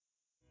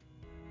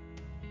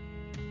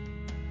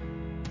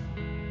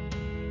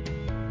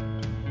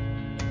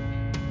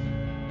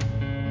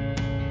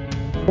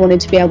I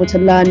wanted to be able to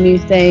learn new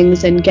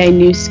things and gain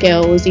new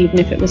skills, even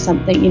if it was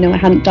something, I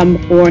hadn't done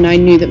before and I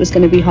knew that was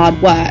going to be hard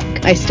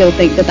work. I still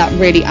think that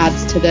really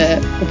adds to the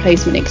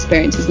placement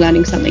experience, is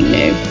learning something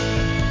new.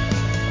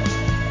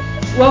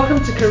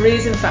 Welcome to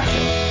Careers in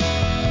Fashion.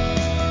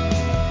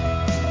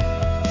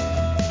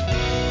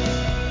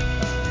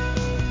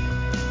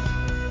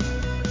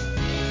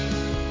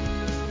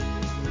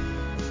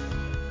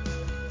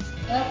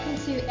 Welcome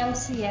to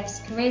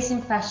LCF's Careers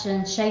in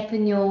Fashion,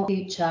 Shaping Your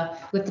Future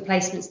with the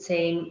Placements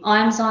team.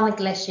 I'm Zana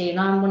Gillespie and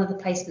I'm one of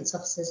the Placements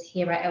officers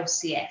here at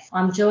LCF.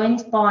 I'm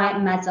joined by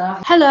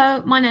Mada.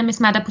 Hello, my name is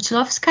Mada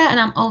Puchilovska and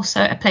I'm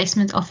also a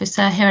Placement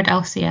officer here at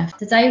LCF.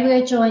 Today we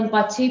are joined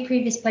by two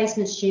previous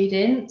placement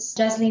students,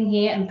 Jasleen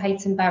here and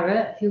Peyton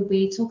Barrett, who will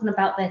be talking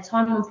about their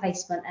time on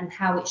placement and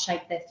how it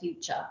shaped their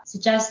future. So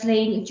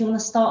Jasleen, do you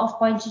want to start off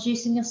by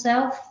introducing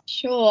yourself?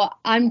 Sure,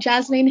 I'm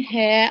Jasleen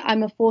here.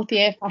 I'm a fourth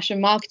year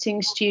fashion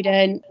marketing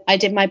student. I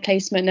did my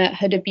placement at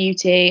Huda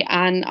Beauty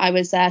and I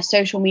was their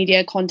social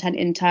media content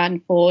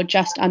intern for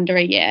just under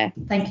a year.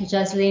 Thank you,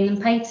 Jasleen.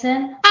 And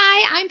Peyton?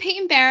 Hi, I'm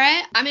Peyton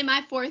Barrett. I'm in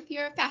my fourth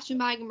year of fashion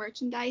buying and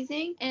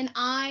merchandising, and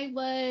I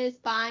was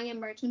buying and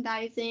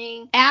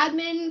merchandising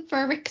admin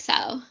for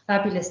Rixo.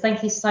 Fabulous.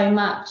 Thank you so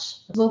much.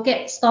 We'll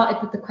get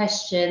started with the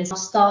questions. I'll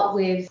start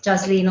with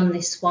Jasleen on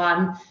this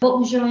one. What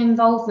was your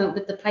involvement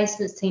with the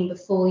placements team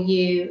before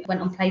you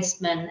went on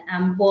placement,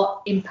 and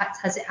what impact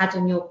has it had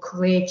on your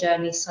career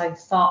journey so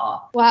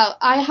far? Well,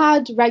 I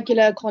had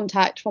regular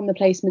contact from the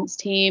placements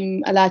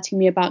team alerting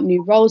me about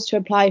new roles to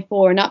apply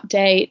for and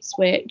updates,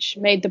 which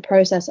made the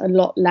process a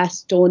lot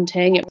less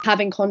daunting.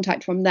 Having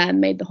contact from them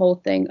made the whole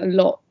thing a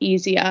lot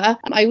easier.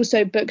 I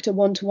also booked a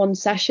one-to-one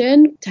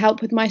session to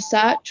help with my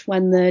search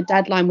when the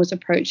deadline was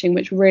approaching,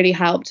 which really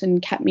helped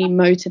and kept me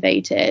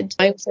motivated.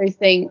 I also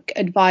think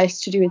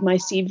advice to do with my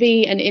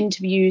CV and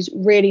interviews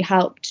really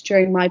helped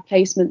during my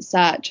placement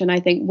search, and I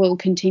think will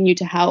continue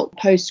to help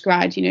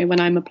post-grad, when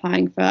I'm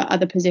applying for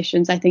other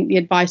positions. I think the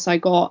advice I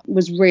got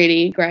was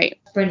really great.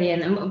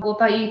 Brilliant. And what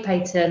about you,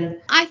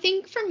 Peyton? I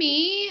think for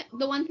me,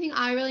 the one thing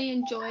I really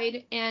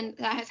enjoyed and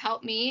that has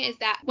helped me is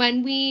that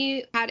when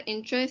we had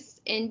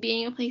interest in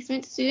being a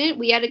placement student,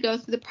 we had to go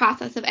through the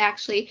process of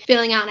actually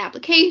filling out an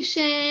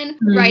application,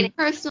 writing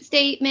a personal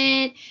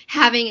statement,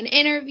 having an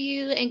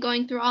interview, and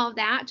going through all of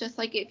that, just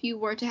like if you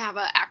were to have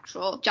an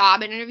actual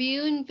job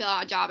interview and fill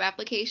out a job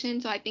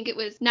application. So I think it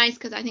was nice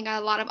because I think at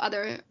a lot of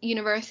other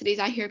universities,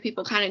 I hear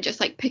people kind of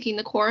just like picking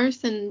the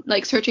course and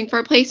like searching for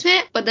a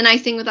placement. But the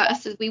nice thing with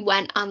us is we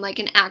went on like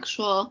an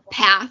actual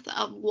path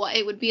of what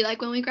it would be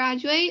like when we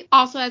graduate.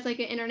 Also, as like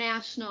an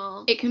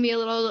international, it can be a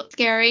little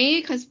scary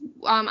because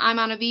I'm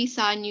on a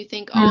visa and you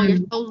think, oh, you're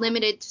so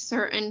limited to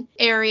certain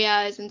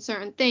areas and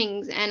certain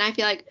things. And I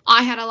feel like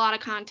I had a lot of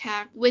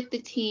contact with the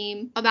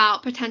team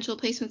about potential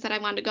placements that I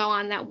wanted to go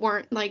on that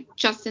weren't like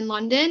just in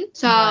London.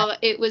 So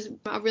it was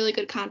a really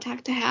good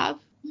contact to have.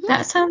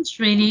 That sounds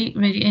really,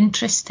 really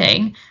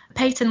interesting.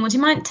 Peyton, would you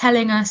mind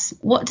telling us,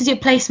 what did your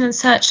placement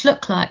search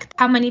look like?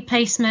 How many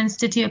placements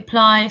did you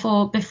apply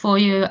for before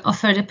you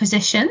offered a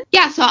position?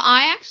 Yeah, so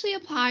I actually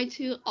applied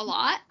to a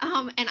lot,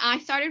 and I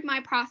started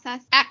my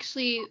process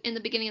actually in the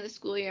beginning of the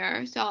school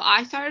year. So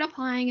I started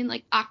applying in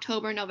like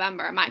October,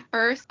 November. My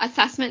first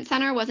assessment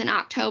center was in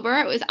October.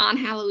 It was on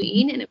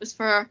Halloween, and it was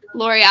for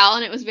L'Oreal,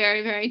 and it was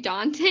very, very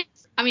daunting.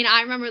 I mean,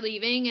 I remember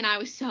leaving and I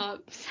was so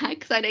upset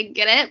because I didn't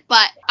get it.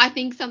 But I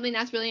think something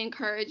that's really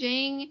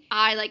encouraging,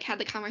 I like had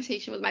the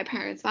conversation with my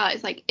parents about,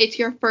 is like, it's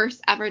your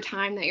first ever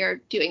time that you're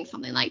doing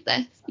something like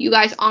this. You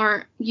guys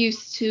aren't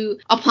used to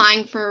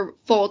applying for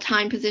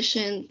full-time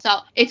positions. So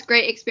it's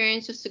great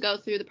experience just to go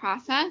through the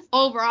process.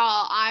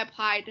 Overall, I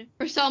applied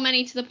for so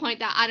many to the point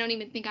that I don't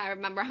even think I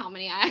remember how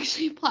many I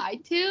actually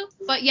applied to.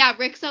 But yeah,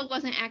 Rixo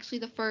wasn't actually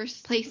the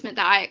first placement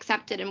that I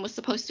accepted and was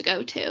supposed to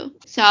go to.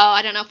 So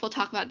I don't know if we'll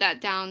talk about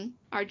that down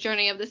our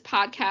journey of this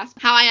podcast,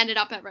 how I ended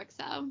up at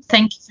Rixo.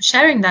 Thank you for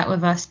sharing that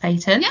with us,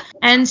 Peyton. Yeah.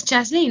 And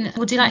Jasleen,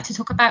 would you like to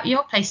talk about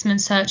your placement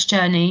search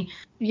journey?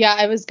 Yeah,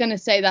 I was going to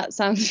say that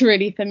sounds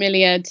really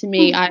familiar to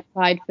me. I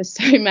applied for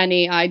so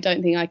many. I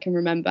don't think I can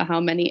remember how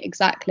many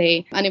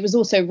exactly. And it was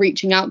also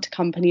reaching out to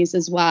companies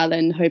as well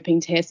and hoping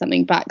to hear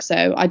something back.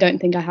 So I don't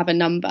think I have a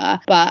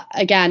number. But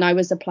again, I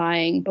was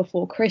applying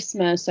before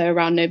Christmas, so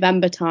around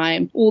November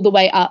time, all the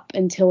way up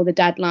until the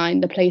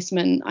deadline. The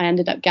placement I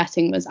ended up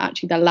getting was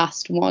actually the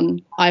last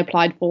one I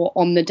applied for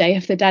on the day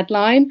of the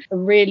deadline. A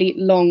really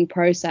long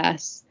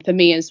process for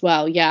me as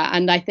well. Yeah.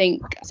 And I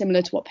think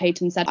similar to what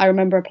Peyton said, I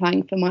remember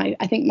applying for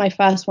I think my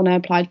first one I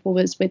applied for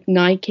was with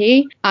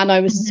Nike, and I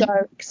was so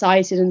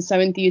excited and so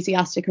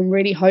enthusiastic and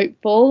really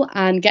hopeful,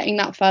 and getting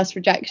that first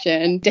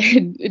rejection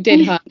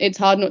did hurt. It's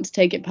hard not to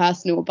take it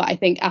personal, but I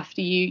think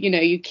after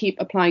you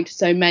keep applying to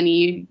so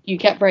many, you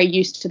get very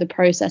used to the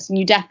process, and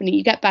you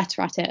get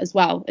better at it as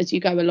well as you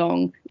go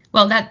along.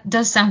 Well, that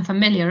does sound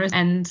familiar,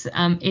 and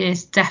it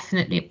is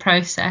definitely a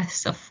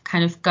process of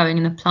kind of going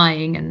and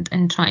applying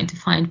and trying to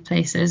find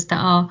places that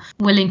are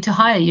willing to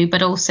hire you,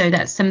 but also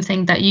that's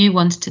something that you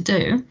want to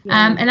do.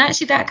 Yeah. And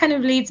actually that kind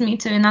of leads me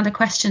to another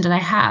question that I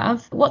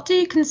have. What do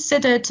you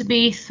consider to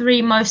be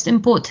 3 most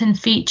important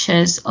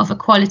features of a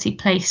quality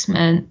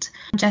placement?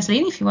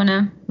 Jasleen, if you want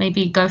to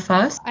maybe go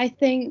first. I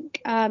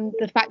think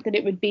the fact that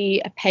it would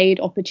be a paid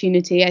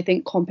opportunity, I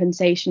think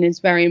compensation is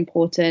very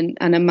important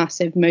and a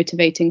massive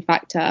motivating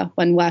factor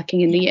when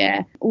working in the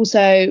year.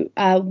 Also,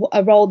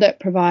 a role that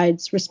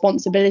provides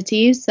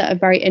responsibilities that are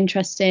very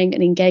interesting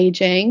and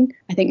engaging.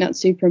 I think that's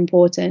super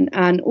important.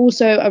 And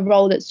also a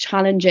role that's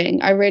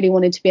challenging. I really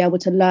wanted to be able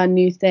to learn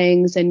new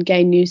things and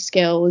gain new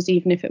skills,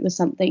 even if it was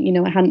something,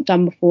 I hadn't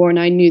done before and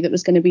I knew that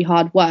was going to be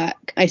hard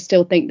work. I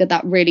still think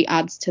that really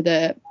adds to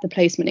the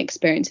placement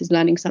experience, is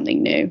learning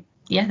something new.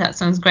 Yeah, that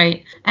sounds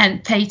great.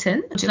 And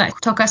Peyton, would you like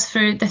to talk us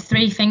through the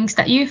 3 things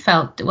that you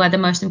felt were the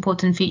most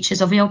important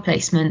features of your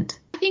placement?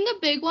 I think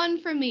a big one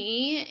for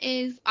me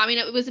is,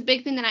 it was a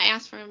big thing that I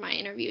asked for in my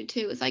interview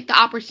too, is like the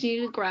opportunity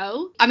to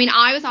grow.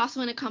 I was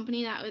also in a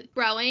company that was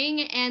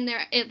growing, and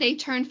they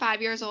turned 5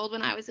 years old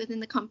when I was within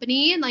the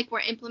company, and like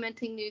we're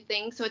implementing new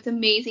things. So it's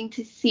amazing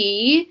to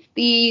see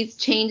these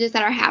changes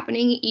that are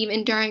happening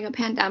even during a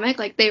pandemic.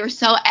 Like they were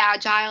so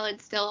agile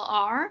and still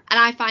are. And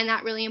I find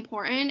that really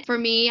important. For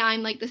me,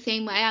 I'm like the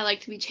same way. I like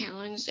to be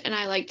challenged and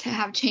I like to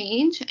have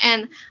change.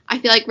 And I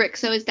feel like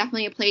RIXO is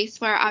definitely a place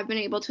where I've been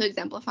able to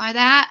exemplify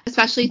that,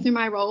 especially through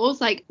my roles.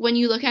 Like when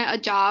you look at a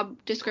job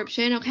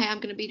description, okay, I'm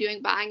going to be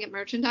doing buying and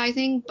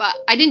merchandising, but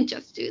I didn't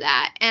just do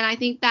that. And I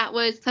think that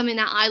was something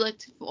that I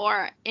looked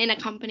for in a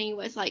company,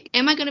 was like,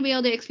 am I going to be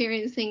able to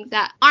experience things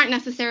that aren't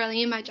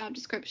necessarily in my job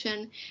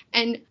description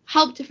and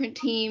help different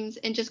teams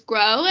and just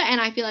grow? And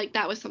I feel like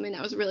that was something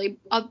that was really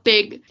a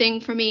big thing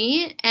for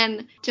me.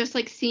 And just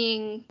like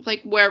seeing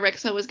like where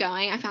RIXO was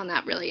going, I found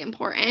that really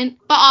important.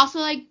 But also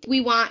like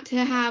we want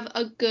to have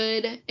a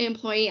good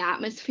employee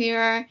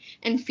atmosphere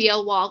and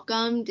feel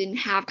welcome and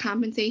have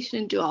compensation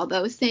and do all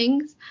those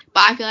things.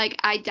 But I feel like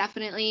I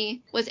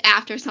definitely was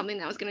after something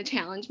that was going to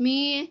challenge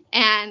me,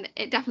 and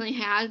it definitely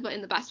has, but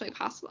in the best way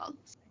possible.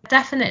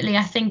 Definitely,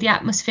 I think the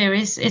atmosphere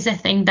is a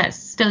thing that's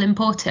still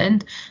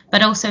important,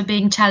 but also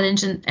being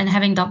challenged and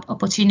having the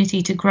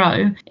opportunity to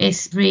grow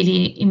is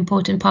really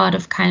important part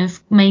of kind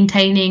of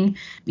maintaining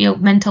your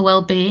mental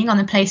well-being on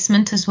the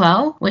placement as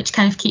well, which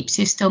kind of keeps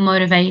you still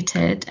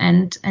motivated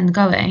and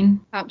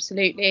going.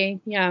 Absolutely,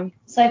 yeah.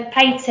 So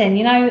Peyton,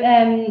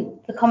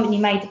 the comment you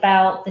made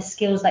about the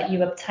skills that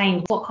you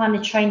obtained, what kind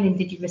of training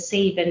did you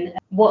receive, and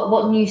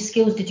what new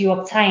skills did you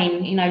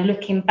obtain?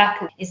 Looking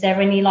back, is there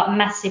any like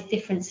massive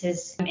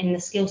differences in the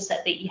skill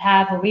set that you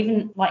have, or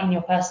even like in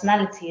your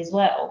personality as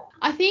well?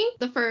 I think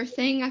the first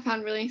thing I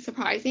found really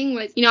surprising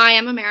was, I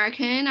am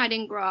American. I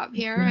didn't grow up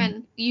here.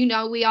 And,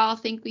 we all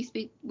think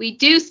we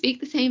do speak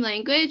the same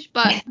language,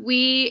 but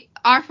we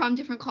are from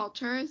different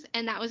cultures.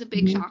 And that was a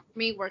big shock for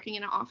me working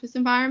in an office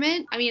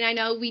environment. I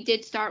know we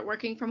did start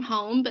working from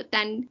home, but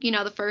then,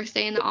 the first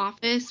day in the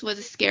office was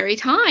a scary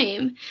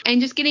time.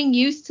 And just getting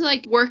used to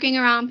like working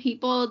around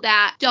people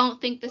that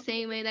don't think the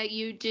same way that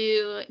you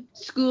do,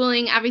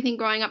 schooling, everything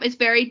growing up is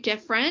very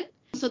different.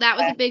 So that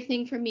was a big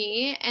thing for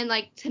me, and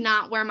like to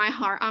not wear my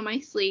heart on my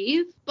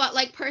sleeve. But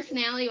like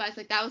personality wise,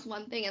 like that was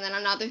one thing. And then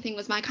another thing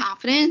was my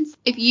confidence.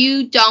 If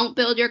you don't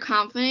build your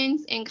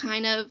confidence and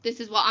kind of, this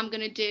is what I'm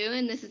going to do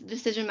and this is the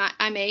decision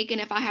I make, and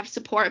if I have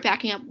support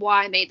backing up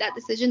why I made that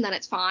decision, then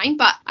it's fine.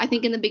 But I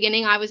think in the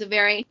beginning I was a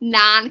very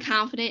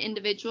non-confident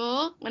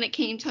individual when it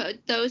came to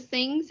those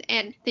things,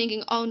 and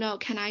thinking, oh no,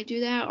 can I do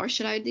that or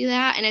should I do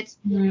that? And it's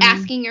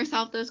asking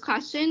yourself those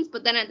questions,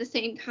 but then at the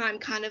same time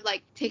kind of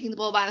like taking the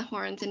bull by the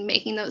horns and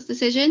making those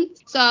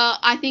decisions. So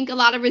I think a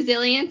lot of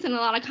resilience and a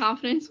lot of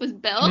confidence was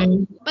built.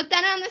 But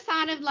then on the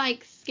side of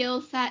like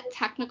skill set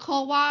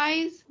technical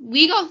wise,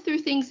 we go through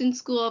things in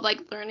school of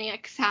like learning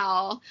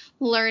Excel,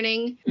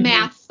 learning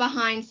maths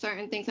behind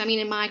certain things,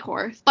 in my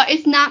course, but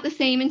it's not the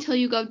same until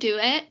you go do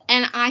it.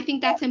 And I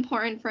think that's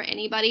important for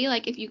anybody.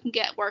 Like if you can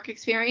get work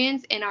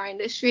experience in our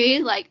industry,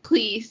 like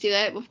please do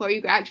it before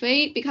you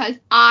graduate, because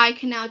I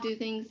can now do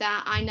things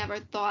that I never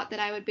thought that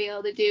I would be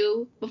able to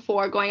do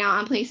before going out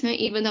on placement,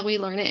 even though we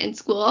learn it in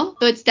school.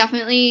 So it's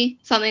definitely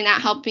something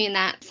that helped me in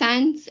that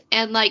sense.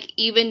 And like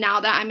even now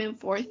that I'm in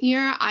 4th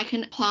year, I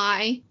can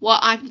apply what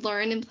I've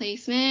learned in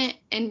placement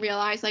and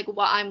realize like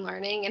what I'm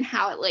learning and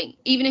how it links.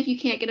 Even if you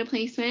can't get a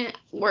placement,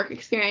 work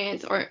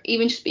experience, or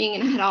even just being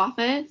in a head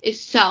office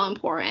is so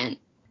important.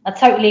 I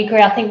totally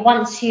agree. I think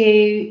once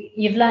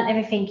you've learned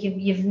everything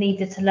you've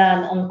needed to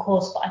learn on the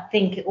course, but I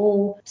think it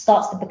all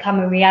starts to become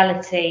a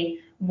reality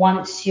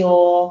once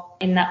you're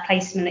in that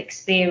placement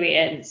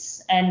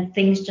experience, and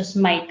things just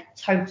make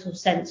total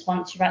sense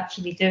once you're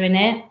actually doing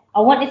it. I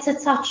wanted to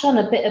touch on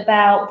a bit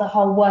about the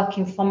whole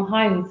working from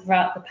home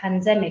throughout the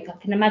pandemic. I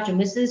can imagine,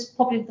 was this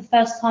probably the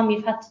first time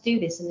you've had to do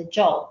this in the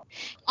job?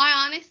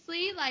 I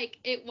honestly,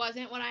 it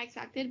wasn't what I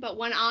expected, but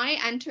when I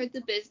entered the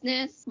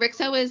business,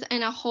 Rixa was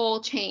in a whole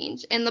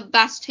change, and the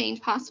best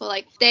change possible.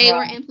 They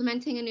were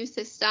implementing a new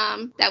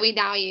system that we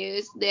now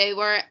use. They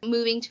were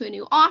moving to a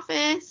new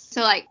office.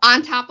 So,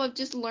 on top of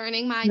just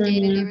learning my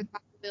day-to-day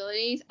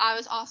responsibilities, I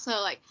was also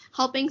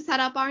helping set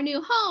up our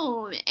new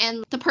home,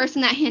 and the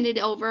person that handed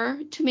it over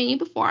to me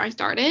before I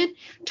started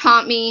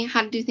taught me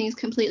how to do things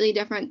completely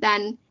different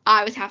than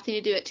I was having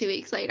to do it 2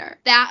 weeks later.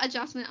 That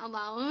adjustment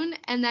alone,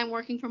 and then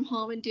working from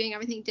home and doing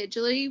everything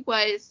digitally,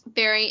 was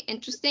very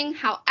interesting.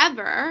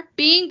 However,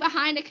 being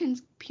behind a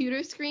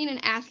computer screen and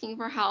asking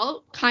for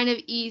help kind of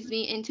eased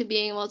me into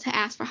being able to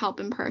ask for help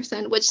in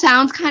person, which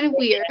sounds kind of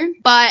weird,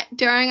 but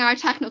during our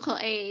technical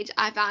age,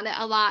 I found it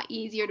a lot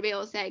easier to be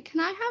able to say, can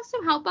I have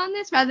some help on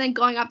this, rather than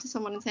going up to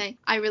someone and saying,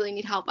 I really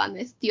need help on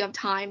this. Do you have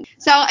time?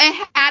 So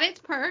it had its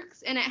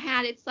perks, and it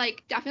had its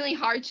definitely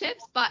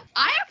hardships, but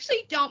I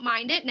actually don't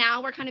mind it.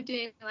 Now we're kind of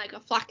doing a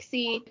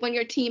flexi, when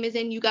your team is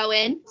in, you go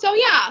in. So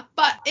yeah,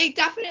 but it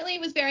definitely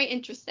was very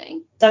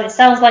interesting. So it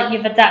sounds like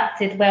you've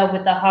adapted well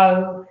with the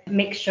whole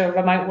mixture of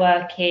remote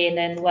working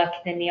and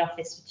working in the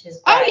office, which is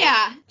great. Oh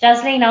yeah.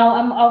 Jasleen,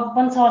 I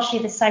want to ask you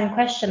the same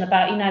question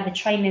about, the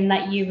training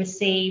that you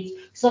received.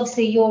 So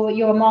obviously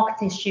you're a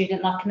marketing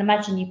student. I can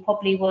imagine you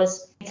probably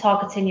was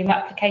targeting your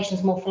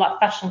applications more for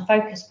fashion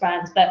focused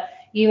brands, but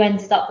you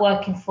ended up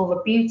working for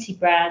a beauty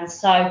brand.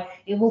 So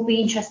it will be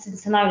interesting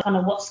to know kind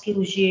of what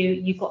skills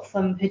you got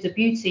from Huda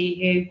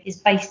Beauty, who is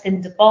based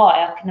in Dubai.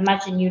 I can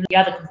imagine you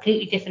had a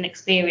completely different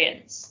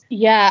experience.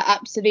 Yeah,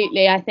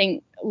 absolutely. I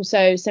think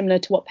also similar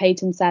to what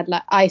Peyton said,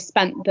 I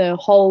spent the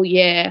whole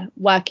year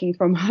working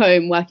from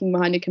home, working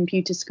behind a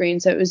computer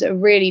screen. So it was a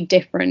really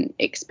different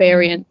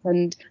experience.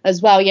 And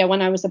as well,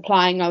 when I was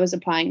applying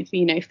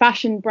for,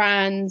 fashion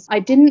brands. I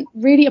didn't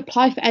really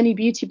apply for any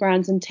beauty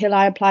brands until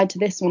I applied to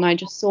this one. I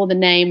just saw the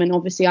name, and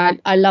obviously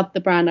I love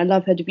the brand. I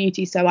love Huda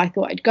Beauty. So I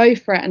thought I'd go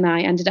for it, and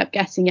I ended up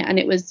getting it. And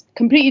it was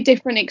completely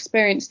different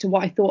experience to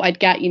what I thought I'd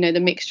get, the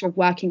mixture of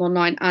working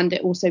online and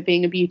it also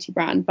being a beauty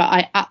brand. But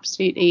I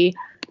absolutely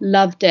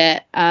loved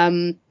it.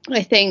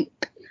 I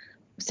think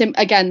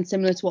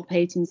similar to what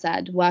Peyton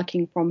said,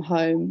 working from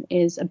home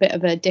is a bit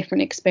of a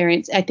different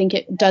experience. I think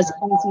it does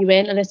ease you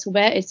in a little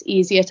bit. It's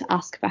easier to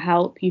ask for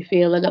help. You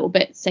feel a little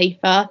bit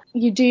safer.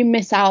 You do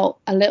miss out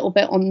a little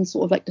bit on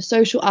sort of the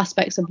social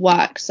aspects of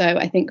work. So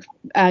I think,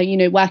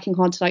 working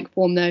hard to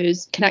form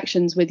those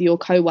connections with your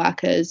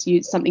co-workers,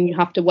 something you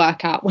have to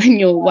work out when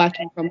you're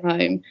working from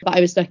home. But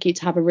I was lucky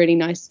to have a really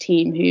nice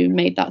team who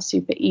made that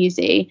super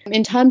easy.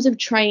 In terms of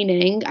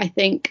training, I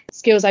think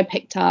skills I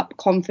picked up,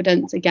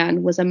 confidence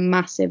again was a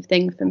massive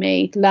thing for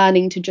me.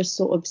 Learning to just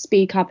sort of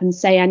speak up and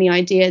say any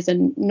ideas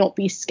and not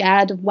be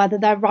scared of whether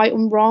they're right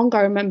or wrong.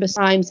 I remember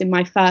times in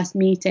my first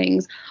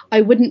meetings,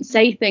 I wouldn't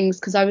say things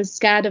because I was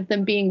scared of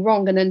them being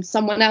wrong, and then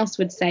someone else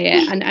would say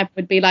it and Ed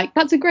would be like,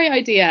 that's a great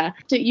idea.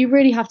 So you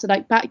really have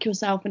to back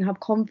yourself and have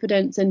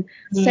confidence and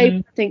say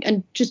something,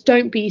 and just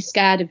don't be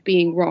scared of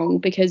being wrong,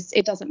 because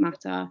it doesn't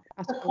matter.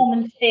 The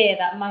common fear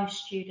that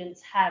most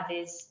students have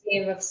is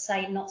fear of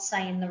not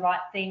saying the right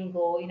thing,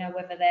 or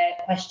whether their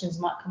questions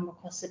might come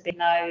across a bit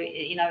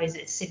is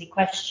it a silly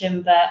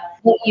question. But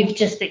what you've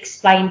just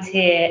explained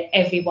here,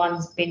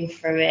 everyone's been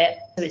through it,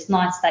 so it's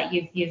nice that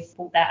you've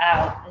brought that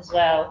out as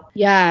well.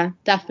 Yeah,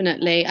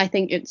 definitely. I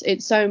think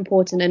it's so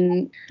important,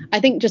 and I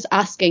think just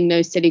asking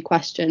those silly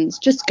questions,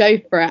 just go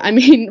for it. I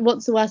mean,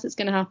 what's the worst that's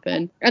going to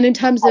happen? And in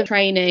terms of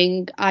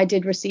training, I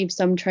did receive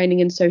some training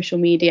in social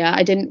media.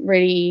 I didn't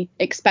really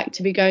expect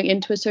to be going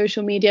into a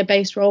social media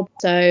based role,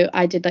 so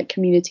I did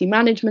community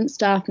management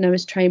stuff, and I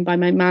was trained by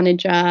my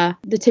manager,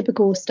 the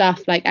typical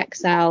stuff like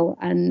Excel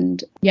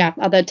and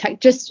other tech,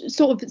 just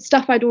sort of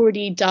stuff I'd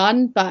already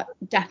done, but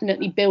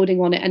definitely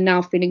building on it and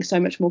now feeling so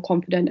much more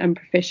confident and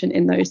proficient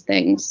in those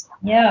things.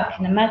 Yeah, I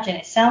can imagine.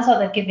 It sounds like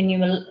they've given you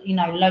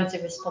loads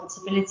of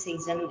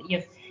responsibilities, and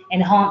you've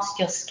enhanced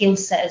your skill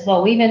set as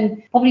well,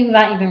 even probably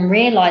without even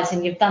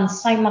realizing you've done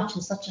so much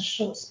in such a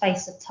short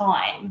space of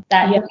time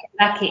that looking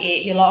back at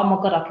it, you're like, oh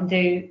my god, I can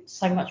do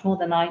so much more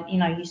than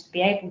I used to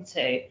be able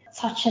to.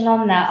 Touching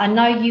on that, I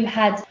know you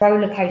had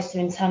roller coaster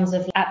in terms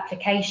of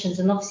applications,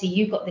 and obviously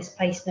you got this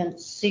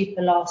placement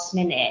super last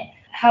minute.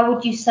 How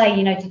would you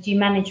say, did you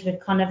manage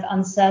with kind of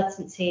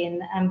uncertainty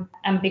and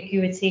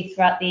ambiguity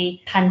throughout the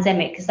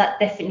pandemic? Because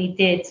that definitely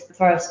did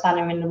throw a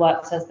spanner in the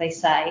works, as they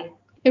say.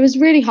 It was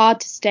really hard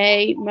to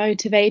stay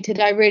motivated.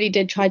 I really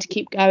did try to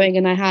keep going,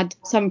 and I had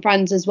some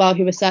friends as well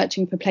who were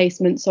searching for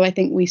placements, so I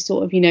think we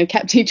sort of,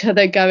 kept each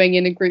other going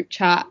in a group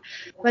chat.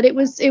 But it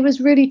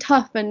was really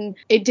tough, and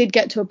it did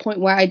get to a point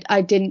where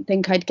I didn't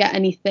think I'd get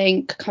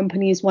anything.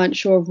 Companies weren't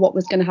sure of what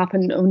was going to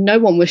happen, or no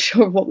one was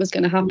sure of what was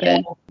going to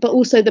happen. Yeah. But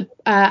also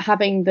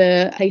having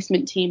the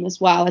placement team as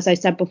well. As I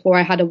said before,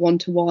 I had a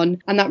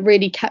one-to-one, and that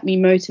really kept me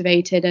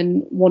motivated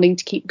and wanting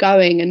to keep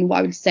going. And what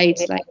I would say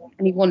to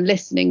anyone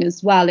listening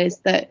as well is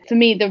that for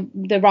me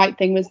the right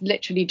thing was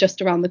literally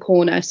just around the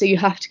corner. So you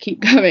have to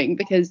keep going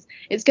because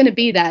it's going to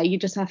be there. You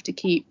just have to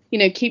keep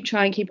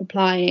trying, keep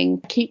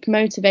applying, keep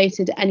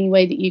motivated any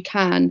way that you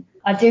can.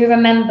 I do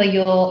remember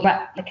your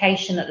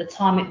application at the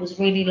time. It was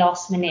really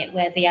last minute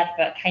where the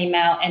advert came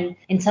out, and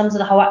in terms of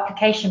the whole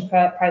application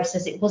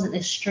process, it wasn't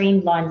as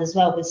streamlined as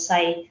well with,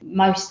 say,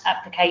 most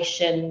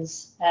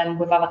applications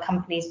with other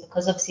companies,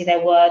 because obviously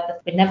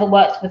we'd never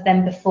worked with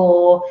them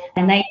before,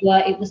 and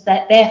it was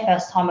their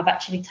first time of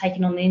actually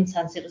taking on the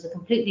interns. It was a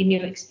completely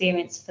new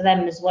experience for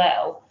them as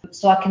well.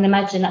 So I can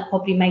imagine that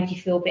probably made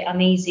you feel a bit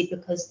uneasy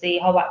because the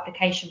whole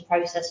application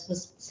process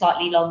was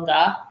slightly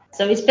longer.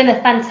 So it's been a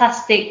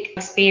fantastic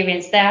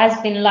experience. There has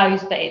been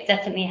lows, but it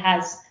definitely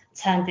has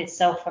turned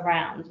itself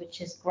around, which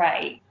is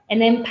great.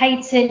 And then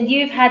Peyton,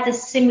 you've had a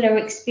similar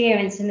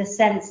experience in the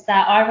sense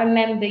that I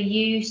remember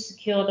you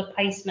secured a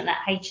placement at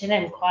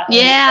H&M quite early.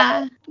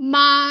 Yeah,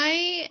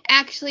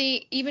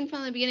 even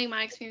from the beginning,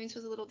 my experience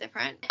was a little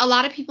different. A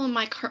lot of people in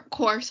my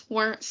course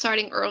weren't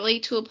starting early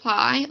to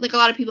apply, like a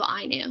lot of people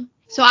I knew.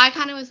 So I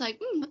kind of was like,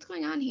 what's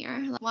going on here?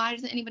 Like, why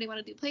doesn't anybody want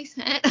to do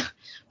placement?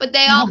 But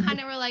they all kind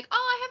of were like,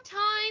 I have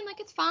time, like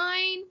it's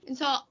fine. And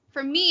so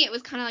for me, it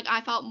was kind of like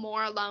I felt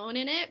more alone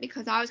in it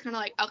because I was kind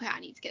of like, okay, I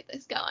need to get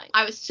this going.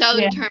 I was so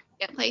determined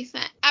to get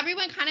placement.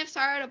 Everyone kind of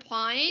started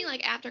applying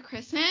like after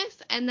Christmas,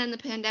 and then the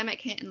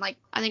pandemic hit, and like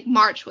I think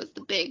March was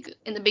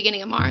in the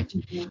beginning of March.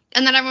 Mm-hmm.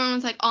 And then everyone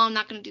was like, I'm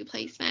not going to do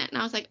placement. And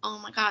I was like, oh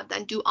my God,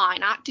 then do I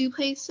not do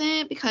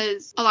placement?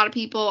 Because a lot of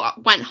people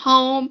went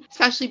home,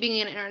 especially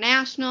being an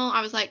international.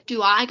 I was like,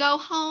 do I go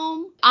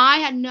home? I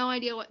had no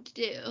idea what to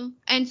do.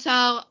 And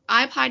so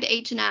I applied to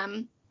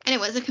H&M. And it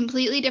was a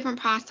completely different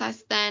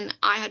process than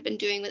I had been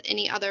doing with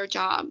any other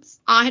jobs.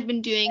 I had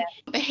been doing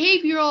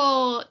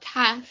behavioral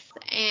tests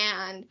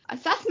and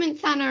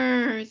assessment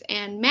centers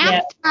and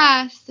math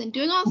tests and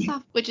doing all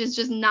stuff, which is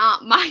just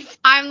not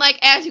I'm like,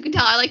 as you can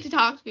tell, I like to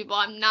talk to people.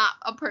 I'm not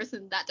a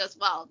person that does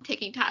well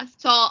taking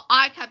tests. So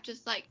I kept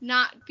just like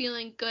not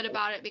feeling good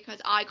about it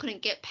because I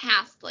couldn't get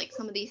past like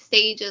some of these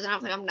stages. And I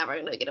was like, I'm never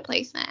going to get a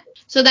placement.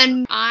 So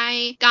then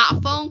I got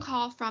a phone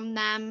call from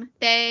them.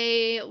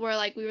 They were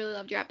like, we really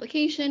loved your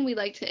application. We'd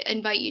like to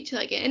invite you to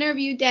like an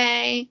interview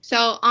day.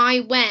 So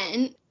I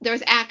went. There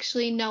was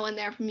actually no one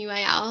there from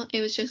UAL.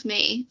 It was just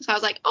me. So I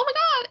was like, oh my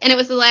God. And it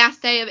was the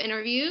last day of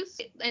interviews.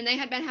 And they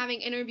had been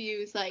having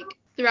interviews like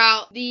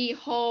throughout the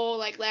whole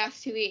like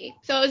last 2 weeks.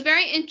 So it was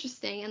very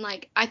interesting. And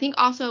like I think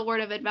also a word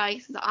of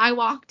advice is I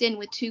walked in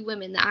with two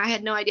women that I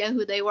had no idea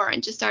who they were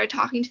and just started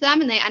talking to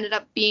them, and they ended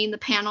up being the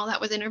panel that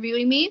was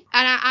interviewing me.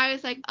 And I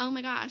was like, oh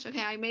my gosh,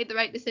 okay, I made the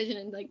right decision,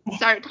 and like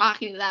started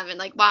talking to them and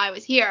like why I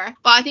was here.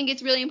 But I think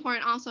it's really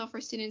important also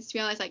for students to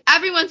realize like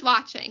everyone's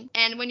watching,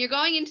 and when you're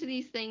going into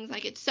these things,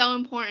 like it's so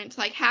important to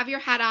like have your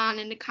head on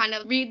and to kind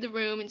of read the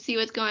room and see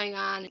what's going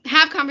on.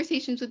 Have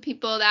conversations with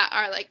people that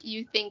are like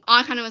you think.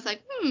 I kind of was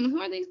like,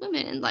 who are these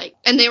women? Like,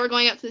 and they were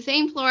going up to the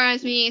same floor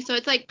as me. So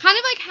it's like kind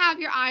of like have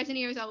your eyes and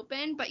ears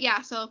open. But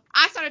yeah, so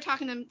I started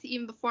talking to them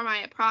even before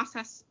my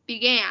process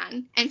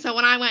began. And so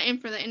when I went in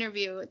for the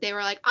interview, they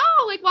were like,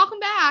 oh, like welcome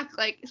back.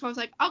 Like, so I was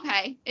like,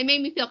 okay, it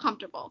made me feel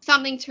comfortable.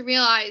 Something to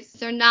realize,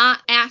 they're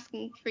not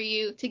asking for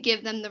you to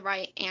give them the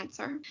right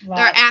answer. Right.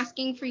 They're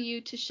asking for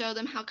you to show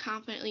them how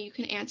confidently you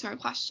can answer a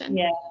question.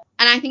 Yeah.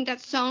 And I think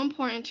that's so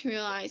important to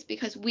realize,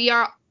 because we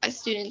are as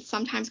students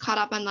sometimes caught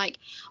up on like,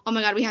 oh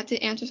my God, we have to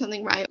answer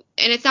something right.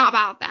 And it's not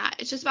about that.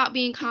 It's just about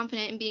being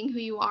confident and being who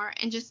you are,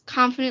 and just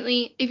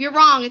confidently, if you're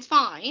wrong, it's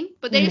fine.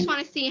 But they just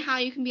want to see how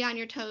you can be on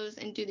your toes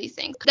and do these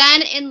things.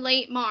 Then in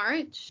late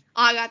March,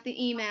 I got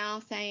the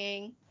email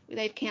saying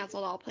they've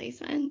canceled all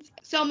placements.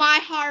 So my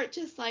heart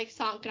just like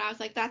sunk, and I was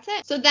like, that's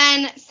it. So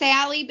then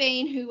Sally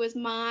Bain, who was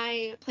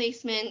my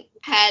placement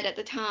head at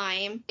the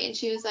time, and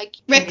she was like,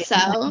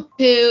 Rixo,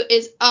 who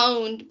is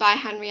owned by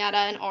Henrietta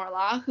and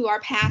Orla, who are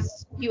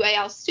past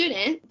UAL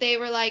students, they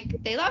were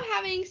like, they love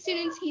having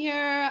students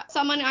here.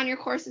 Someone on your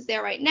course is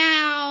there right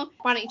now.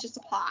 Why don't you just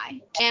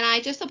apply? And I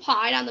just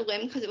applied on the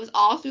whim because it was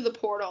all through the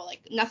portal, like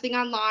nothing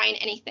online,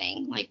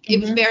 anything. Like it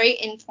was very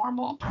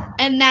informal.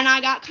 And then I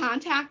got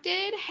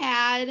contacted,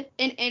 had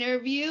an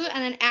interview,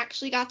 and then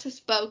actually got to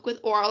spoke with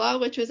Orla,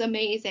 which was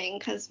amazing,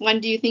 because when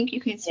do you think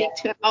you can speak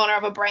to an owner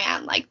of a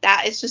brand? Like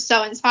that is just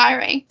so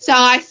inspiring. So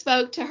I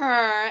spoke to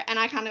her, and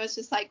I kind of was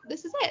just like,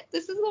 this is it.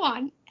 This is the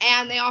one.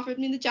 and they offered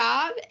me the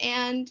job,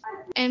 and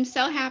I'm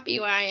so happy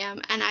where I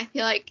am. And I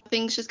feel like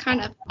things just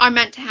kind of are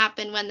meant to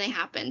happen when they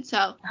happen.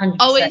 So 100%.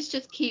 always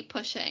just keep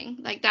pushing.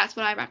 Like, that's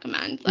what I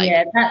recommend. Like,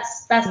 yeah,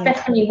 that's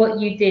definitely what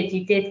you did.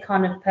 You did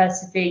kind of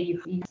persevere.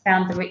 You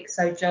found the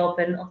RICSO job,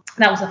 and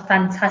that was a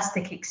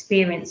fantastic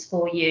experience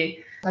for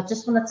you. I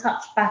just want to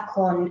touch back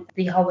on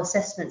the whole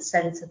assessment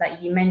centre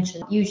that you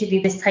mentioned. Usually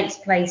this takes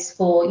place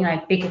for,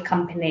 bigger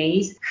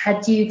companies.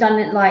 Had you done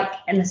it like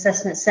an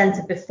assessment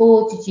centre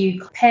before? Did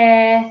you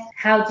compare?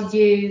 How did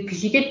you,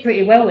 because you did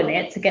pretty well in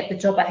it to get the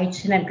job at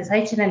H&M, because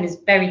H&M is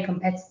very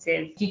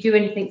competitive. Did you do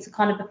anything to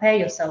kind of prepare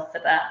yourself for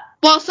that?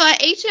 Well, so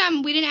at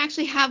H&M, we didn't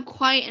actually have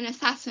quite an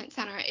assessment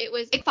center.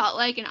 It felt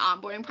like an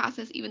onboarding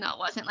process, even though it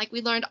wasn't. Like,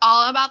 we learned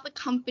all about the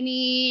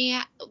company,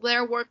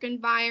 their work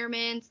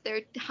environments,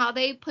 how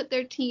they put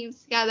their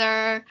teams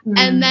together.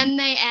 And then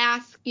they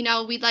asked,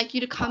 we'd like you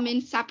to come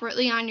in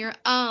separately on your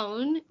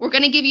own. We're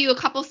going to give you a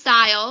couple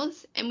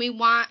styles, and we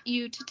want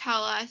you to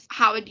tell us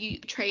how would you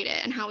trade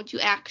it and how would you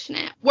action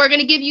it. We're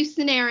going to give you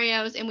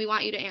scenarios, and we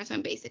want you to answer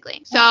them,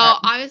 basically. So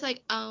I was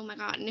like, oh my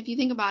God. And if you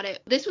think about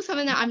it, this was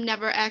something that I've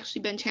never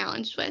actually been challenged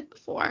with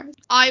before.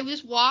 I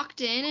just walked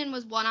in and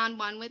was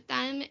one-on-one with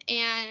them,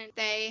 and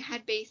they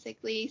had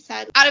basically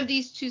said, out of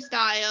these two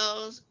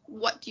styles,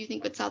 what do you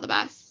think would sell the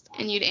best?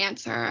 And you'd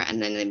answer, and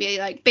then they'd be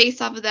like,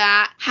 based off of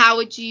that, how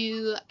would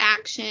you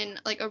action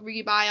like a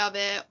rebuy of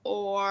it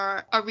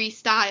or a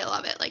restyle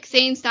of it? Like,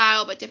 same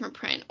style but different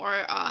print, or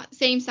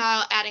same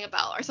style adding a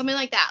belt or something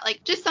like that.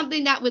 Like, just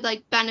something that would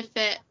like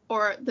benefit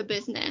or the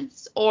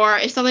business. Or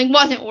if something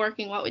wasn't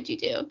working, what would you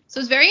do? So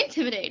it's very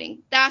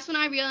intimidating. That's when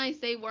I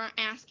realized they weren't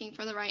asking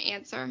for the right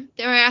answer.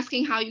 They were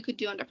asking how you could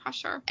do under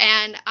pressure.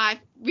 And I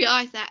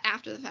realized that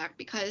after the fact,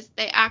 because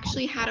they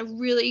actually had a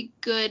really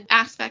good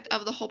aspect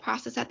of the whole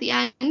process at the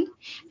end. And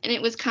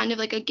it was kind of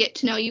like a get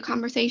to know you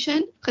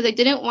conversation, because they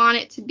didn't want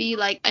it to be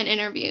like an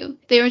interview.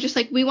 They were just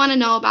like, we want to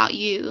know about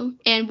you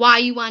and why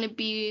you want to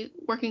be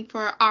working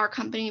for our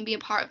company and be a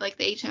part of like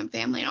the H&M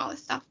family and all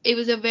this stuff. It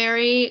was a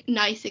very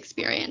nice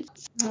experience.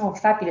 Oh,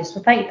 fabulous.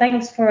 Well,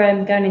 thanks for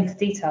going into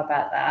detail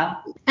about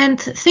that. And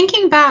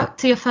thinking back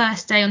to your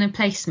first day on a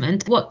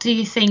placement, what do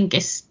you think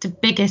is the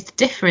biggest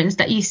difference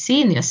that you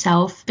see in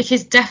yourself?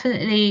 Because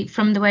definitely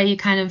from the way you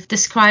kind of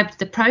described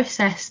the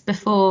process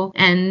before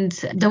and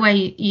the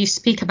way you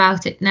speak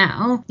about it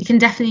now, you can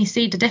definitely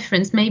see the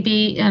difference.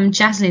 Maybe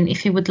Jaslyn,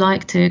 if you would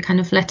like to kind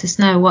of let us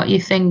know what you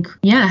think.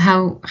 Yeah,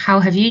 how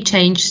have you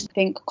changed? I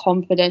think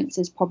confidence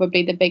is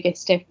probably the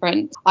biggest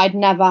difference. I'd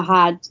never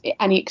had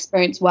any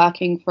experience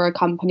working for a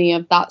company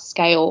of that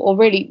scale, or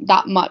really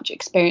that much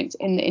experience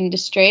in the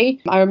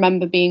industry. I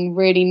remember being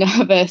really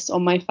nervous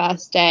on my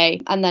first day,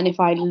 and then if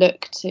I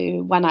look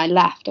to when I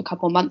left a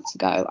couple months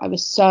ago, I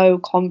was so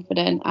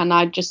confident, and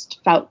I just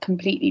felt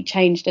completely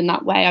changed in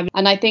that way.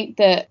 And I think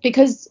that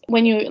because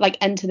when you like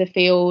enter the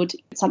field,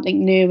 it's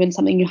something new and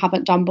something you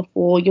haven't done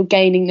before, you're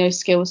gaining those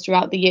skills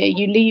throughout the year.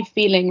 You leave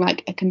feeling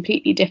like a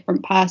completely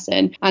different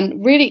person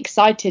and really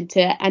excited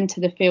to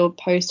enter the field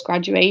post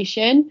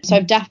graduation. So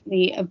I've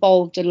definitely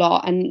evolved a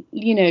lot, and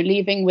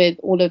leaving with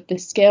all of the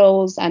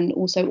skills and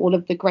also all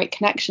of the great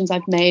connections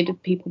I've made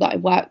with people that I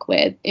work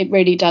with, it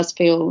really does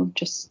feel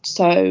just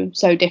so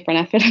different.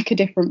 I feel like a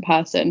different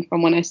person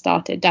from when I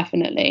started,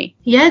 definitely.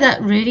 Yeah,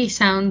 that really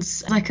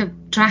sounds like a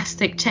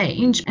drastic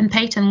change. And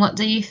Peyton, what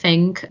do you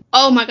think?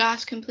 Oh my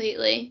gosh,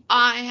 completely.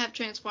 I have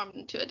transformed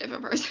into a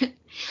different person.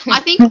 I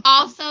think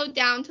also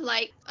down to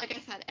like I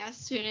said, as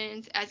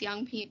students, as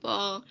young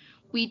people,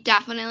 we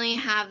definitely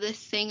have this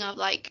thing of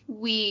like,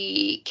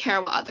 we care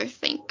what others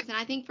think. And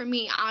I think for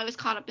me, I was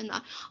caught up in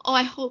the, oh,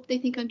 I hope they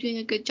think I'm doing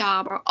a good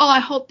job, or oh, I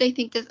hope they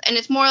think this. And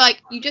it's more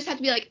like, you just have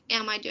to be like,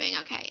 am I doing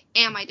okay?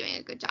 Am I doing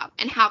a good job?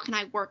 And how can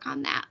I work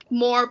on that?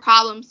 More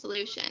problem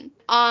solution.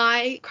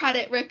 I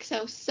credit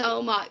RICSO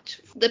so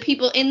much. The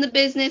people in the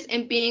business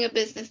and being a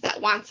business that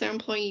wants their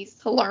employees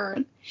to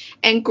learn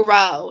and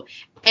grow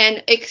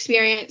and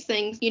experience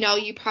things,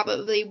 you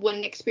probably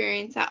wouldn't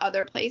experience at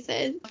other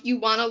places. If you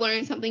want to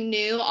learn something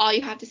new, all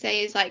you have to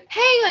say is like,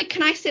 hey, like,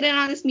 can I sit in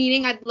on this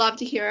meeting? I'd love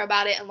to hear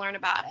about it and learn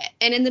about it.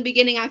 And in the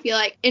beginning, I feel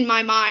like in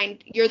my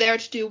mind, you're there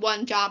to do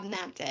one job and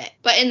that's it.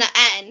 But in the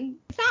end,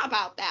 it's not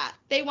about that.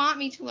 They want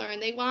me to learn.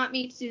 They want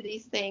me to do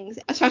these things,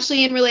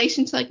 especially in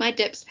relation to like my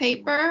DIPS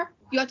paper.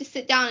 You have to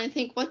sit down and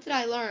think, what did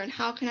I learn?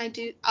 How can I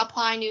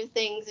apply new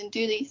things and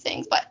do these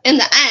things? But in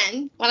the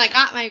end, when I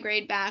got my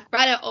grade back,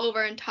 read it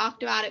over and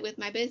talked about it with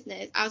my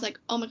business, I was like,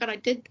 oh my God, I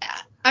did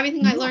that.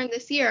 Everything I learned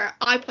this year,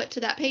 I put to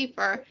that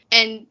paper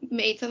and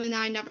made something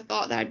that I never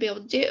thought that I'd be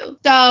able to do.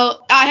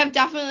 So I have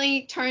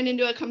definitely turned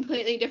into a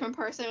completely different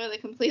person with a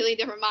completely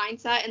different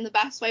mindset in the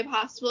best way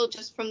possible,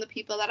 just from the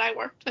people that I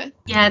worked with.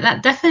 Yeah,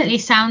 that definitely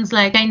sounds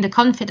like gain the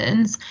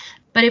confidence.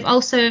 But if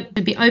also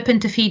to be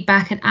open to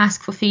feedback and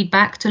ask for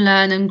feedback to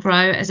learn and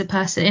grow as a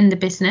person in the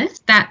business,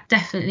 that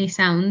definitely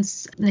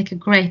sounds like a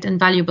great and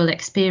valuable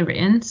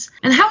experience.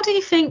 And how do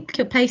you think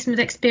your placement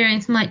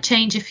experience might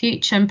change your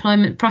future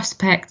employment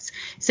prospects?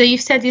 So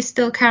you've said you're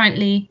still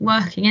currently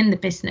working in the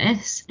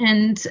business,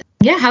 and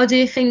Yeah, how do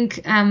you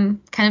think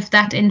kind of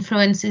that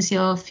influences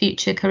your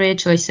future career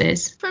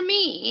choices? For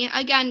me,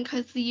 again,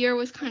 because the year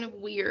was kind of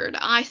weird,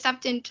 I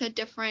stepped into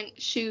different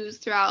shoes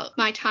throughout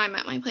my time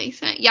at my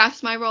placement.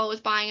 Yes, my role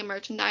was buying and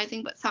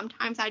merchandising, but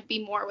sometimes I'd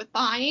be more with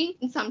buying,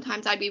 and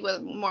sometimes I'd be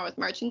more with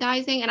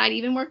merchandising, and I'd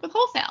even work with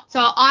wholesale. So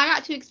I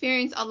got to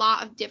experience a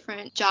lot of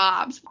different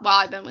jobs while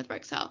I've been with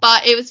Brickcell.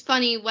 But it was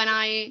funny, when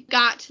I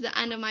got to the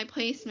end of my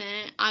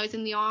placement, I was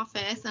in the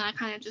office, and I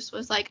kind of just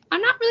was like,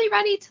 I'm not really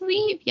ready to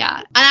leave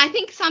yet. And I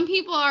think some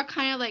people are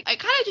kind of like, it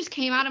kind of just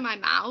came out of my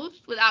mouth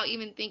without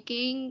even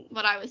thinking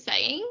what I was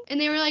saying. And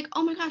they were like,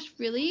 oh my gosh,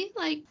 really?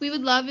 Like, we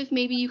would love if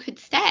maybe you could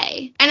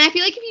stay. And I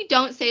feel like if you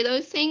don't say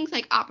those things,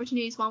 like,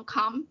 opportunities won't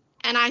come.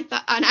 And I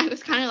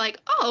was kind of like,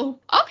 oh,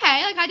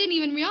 okay. Like, I didn't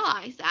even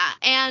realize that.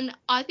 And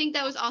I think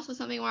that was also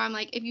something where I'm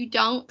like, if you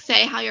don't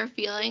say how you're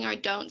feeling, or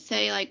don't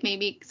say, like,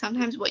 maybe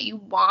sometimes what you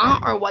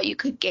want or what you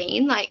could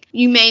gain, like,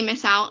 you may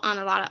miss out on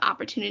a lot of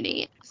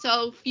opportunity.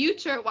 So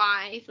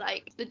future-wise,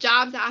 like, the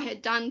jobs that I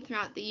had done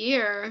throughout the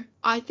year,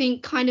 I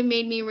think kind of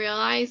made me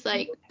realize,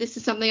 like, this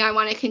is something I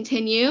want to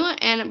continue.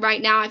 And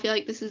right now I feel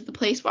like this is the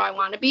place where I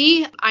want to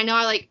be. I know,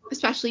 like,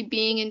 especially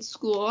being in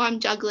school, I'm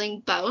juggling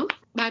both.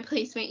 My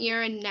placement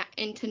year and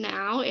into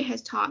now, it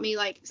has taught me,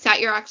 like, set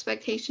your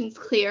expectations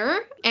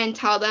clear and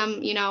tell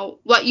them, you know,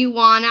 what you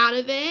want out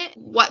of it,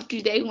 what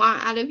do they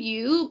want out of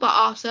you, but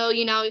also,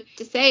 you know,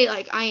 to say,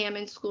 like, I am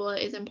in school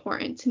is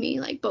important to me.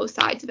 Like, both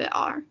sides of it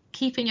are.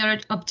 Keeping your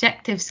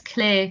objectives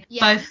clear,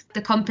 Yeah. both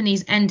the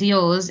company's and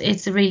yours,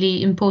 it's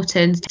really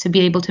important to be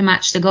able to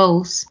match the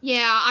goals.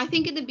 Yeah, I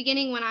think in the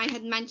beginning when I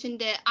had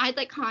mentioned it, I'd,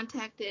 like,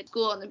 contacted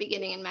school in the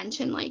beginning and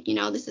mentioned, like, you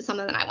know, this is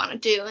something that I want to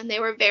do. And they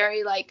were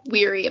very, like,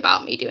 weary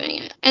about me doing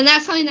it. And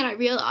that's something that I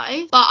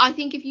realized. But I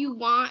think if you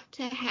want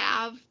to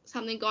have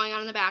something going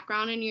on in the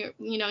background and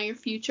your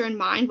future in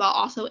mind while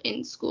also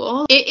in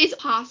school, it is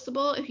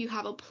possible if you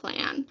have a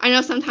plan. I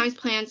know sometimes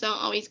plans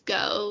don't always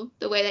go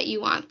the way that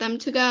you want them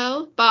to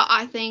go, but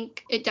I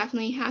think it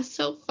definitely has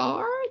so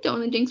far. Don't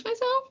want to jinx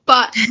myself,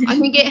 but I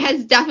think it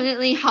has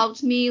definitely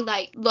helped me,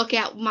 like, look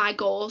at my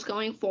goals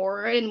going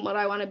forward and where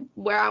I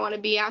want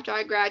to be after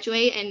I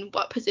graduate and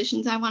what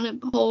positions I want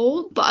to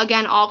hold. But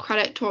again, all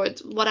credit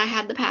towards what I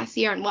had the past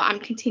year and what I'm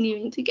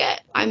continuing to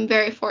get. I'm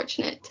very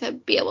fortunate to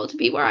be able to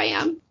be where I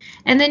am.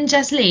 And then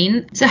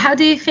Jasleen, so how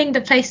do you think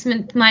the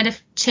placement might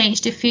have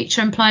changed your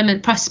future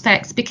employment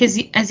prospects?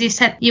 Because as you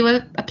said, you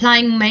were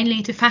applying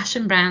mainly to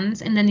fashion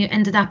brands and then you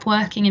ended up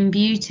working in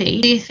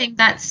beauty. Do you think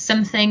that's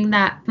something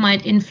that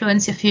might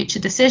influence your future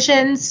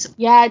decisions?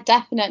 Yeah,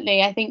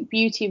 definitely. I think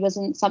beauty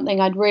wasn't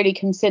something I'd really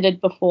considered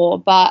before,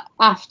 but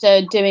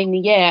after doing the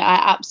year,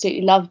 I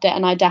absolutely loved it,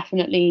 and I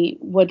definitely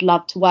would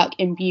love to work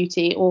in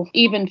beauty, or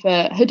even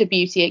for Huda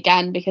Beauty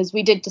again, because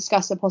we did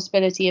discuss the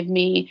possibility of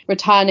me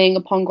returning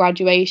upon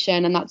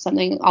graduation, and that's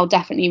something I'll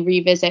definitely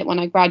revisit when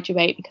I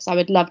graduate, because I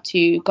would love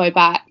to go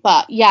back.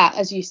 But yeah,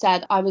 as you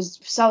said, I was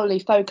solely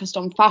focused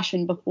on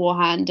fashion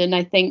beforehand, and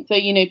I think for,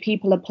 you know,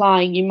 people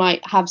applying, you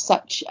might have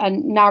such a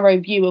narrow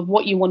view of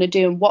what you want to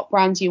do and what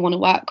brands you want to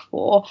work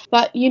for,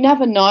 but you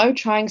never know,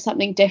 trying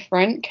something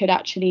different could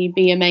actually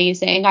be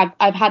amazing.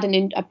 I've had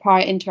a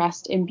prior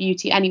interest in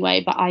beauty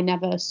anyway, but I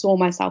never saw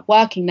myself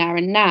working there,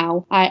 and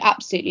now I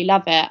absolutely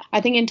love it.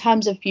 I think in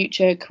terms of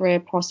future career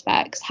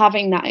prospects,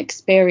 having that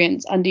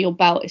experience under your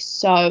belt is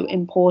so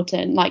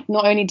important. Like,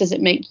 not only does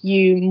it make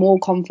you more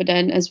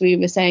confident, as we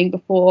were saying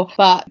before,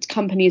 but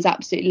companies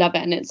absolutely love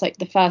it, and it's like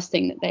the first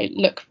thing that they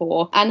look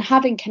for. And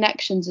having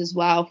connections as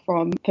well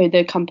for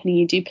the company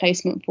you do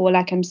placement for.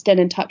 Like, I'm still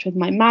in touch with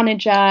my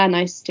manager, and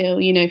I still,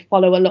 you know,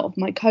 follow a lot of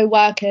my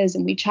co-workers,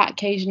 and we chat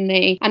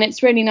occasionally, and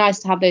it's really nice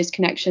to have those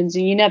connections,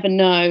 and you never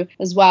know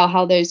as well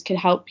how those could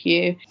help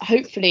you.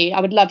 Hopefully,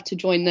 I would love to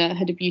join the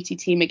Huda Beauty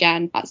team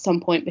again at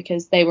some point,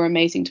 because they were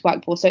amazing to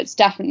work for. So it's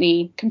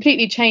definitely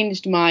completely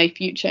changed my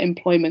future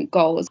employment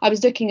goals. I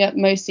was looking at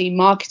mostly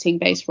marketing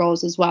based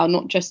roles as well,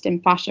 not just in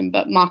fashion,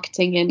 but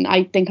marketing, and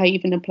I think I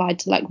even applied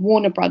to, like,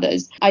 Warner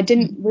Brothers. I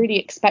didn't really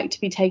expect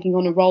to be taking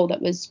on a role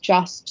that was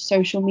just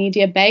social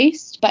media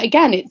based, but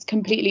again, it's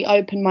completely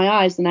opened my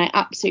eyes, and I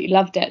absolutely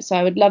loved it. So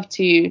I would love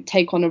to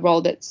take on a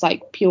role that's,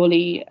 like,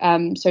 purely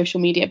social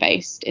media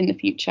based in the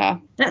future.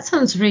 That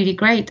sounds really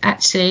great,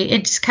 actually.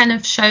 It just kind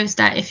of shows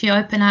that if you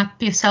open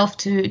up yourself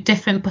to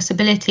different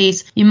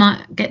possibilities, you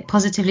might get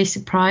positively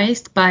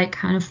surprised by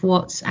kind of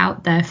what's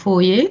out there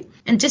for you.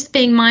 And just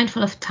being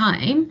mindful of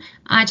time,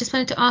 I just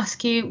wanted to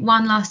ask you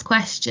one last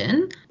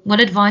question. What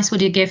advice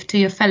would you give to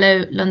your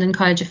fellow London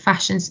College of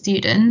Fashion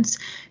students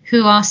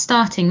who are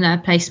starting their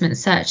placement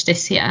search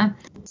this year?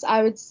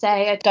 I would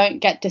say don't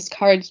get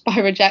discouraged by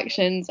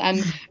rejections,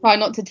 and try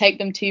not to take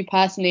them too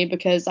personally,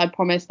 because I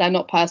promise they're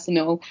not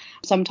personal.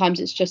 Sometimes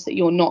it's just that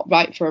you're not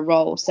right for a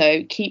role,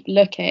 so keep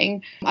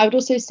looking. I would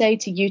also say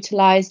to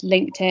utilize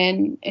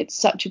LinkedIn. It's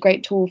such a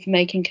great tool for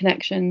making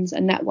connections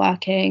and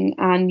networking,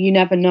 and you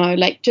never know,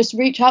 like, just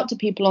reach out to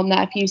people on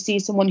there. If you see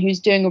someone who's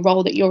doing a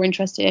role that you're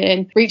interested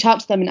in, reach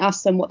out to them and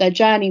ask them what their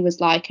journey was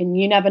like, and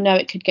you never know,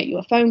 it could get you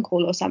a phone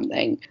call or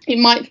something. It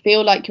might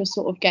feel like you're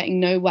sort of getting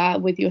nowhere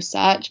with your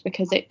search,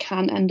 because because it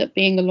can end up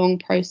being a long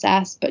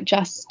process, but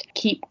just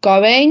keep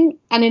going.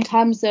 And in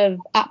terms of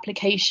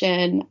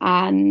application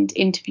and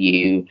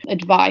interview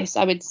advice,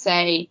 I would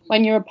say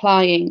when you're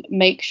applying,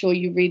 make sure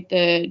you read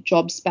the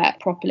job spec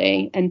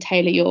properly and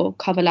tailor your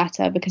cover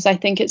letter, because I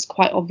think it's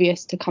quite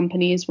obvious to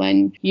companies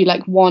when you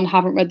like, one,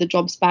 haven't read the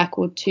job spec,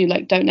 or two,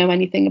 like don't know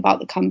anything about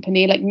the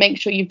company. Like make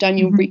sure you've done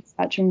your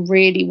research and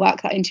really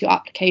work that into your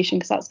application,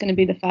 because that's going to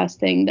be the first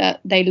thing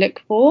that they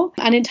look for.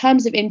 And in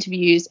terms of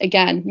interviews,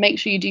 again, make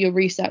sure you do your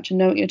research and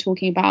know what you're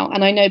talking about.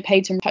 And I know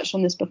Peyton touched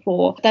on this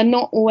before, they're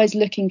not always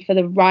looking for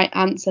the right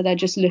answer, they're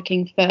just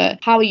looking for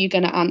how are you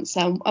going to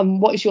answer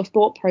and what is your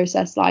thought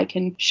process like,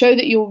 and show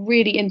that you're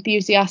really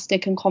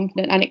enthusiastic and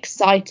confident and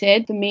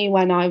excited. For me,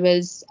 when I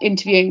was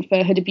interviewing for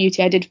Huda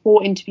Beauty, I did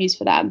 4 interviews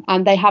for them,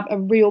 and they have a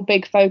real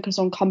big focus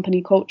on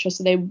company culture,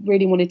 so they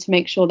really wanted to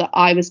make sure that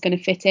I was going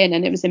to fit in,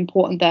 and it was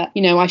important that,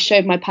 you know, I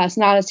showed my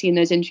personality in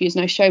those interviews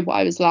and I showed what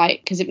I was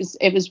like, because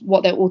it was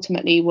what they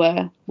ultimately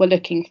were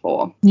looking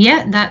for.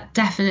 Yeah, that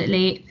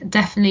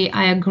definitely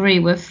I agree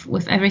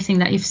with everything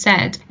that you've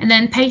said. And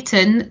then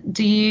Peyton,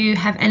 do you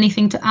have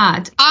anything to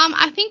add?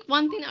 I think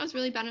one thing that was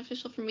really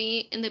beneficial for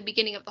me in the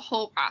beginning of the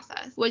whole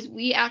process was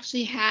we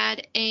actually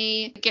had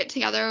a get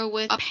together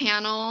with a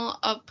panel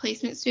of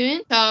placement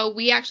students. So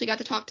we actually got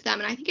to talk to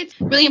them, and I think it's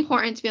really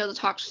important to be able to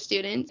talk to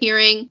students.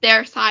 Hearing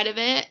their side of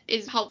it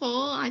is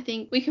helpful. I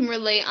think we can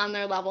relate on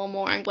their level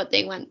more and what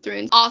they went through.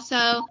 And also,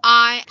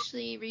 I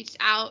actually reached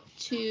out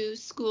to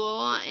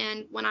school,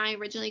 and when I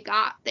originally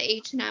got the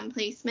H&M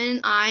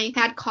placement, I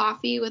had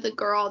coffee with a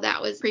girl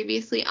that was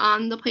previously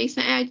on the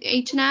placement at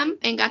H&M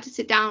and got to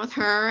sit down with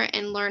her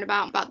and learn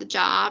about the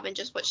job and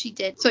just what she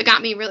did. So it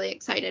got me really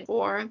excited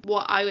for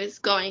what I was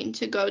going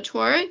to go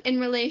toward. In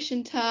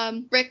relation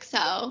to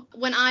Rixo,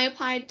 when I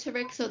applied to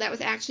Rixo, that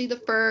was actually the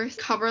first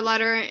cover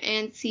letter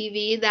and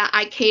CV that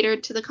I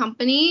catered to the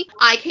company.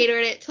 I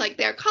catered it to like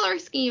their color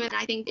scheme, and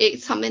I think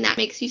it's something that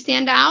makes you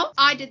stand out.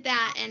 I did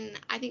that, and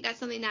I think that's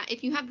something that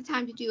if you have the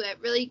time to do it,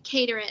 really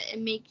cater it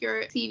and make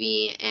your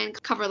CV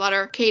and cover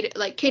letter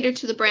cater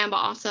to the brand, but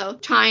also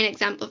try and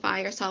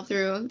exemplify yourself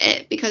through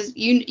it, because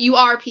you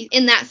are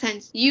in that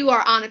sense, you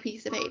are on a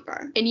piece of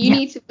paper, and you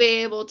need to be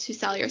able to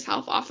sell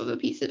yourself off of a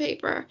piece of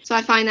paper. So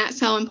I find that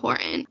so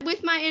important.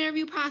 With my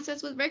interview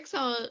process with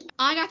Rixo,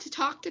 I got to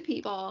talk to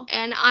people,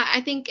 and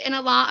I think in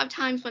a lot of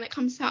times when it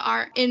comes to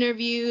our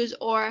interviews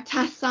or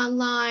tests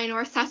online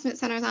or assessment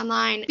centers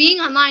online, being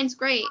online is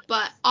great,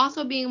 but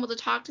also being able to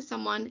talk to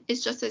someone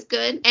is just as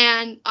good.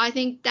 And I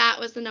think that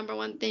was the number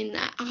one thing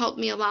that helped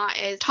me a lot,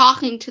 is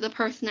talking to the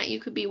person that you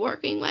could be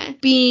working with,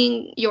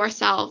 being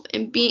yourself,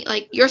 and being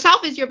like,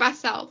 yourself is your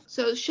best self,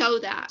 so show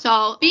that.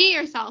 So be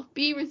yourself,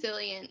 be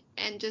resilient,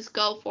 and just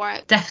go for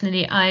it.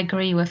 Definitely, I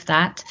agree with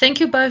that. Thank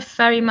you both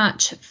very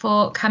much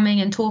for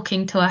coming and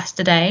talking to us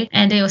today,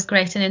 and it was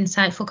great and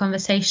insightful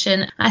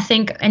conversation. I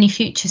think any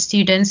future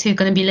students who are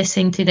going to be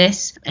listening to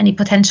this, any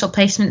potential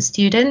placement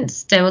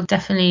students, they will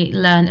definitely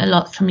learn a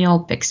lot from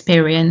your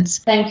experience.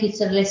 Thank you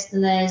to the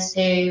listeners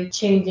who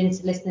tuned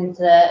into listening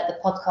to the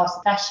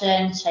podcast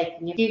session,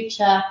 Shaping Your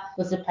Future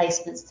with the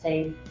Placements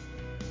team.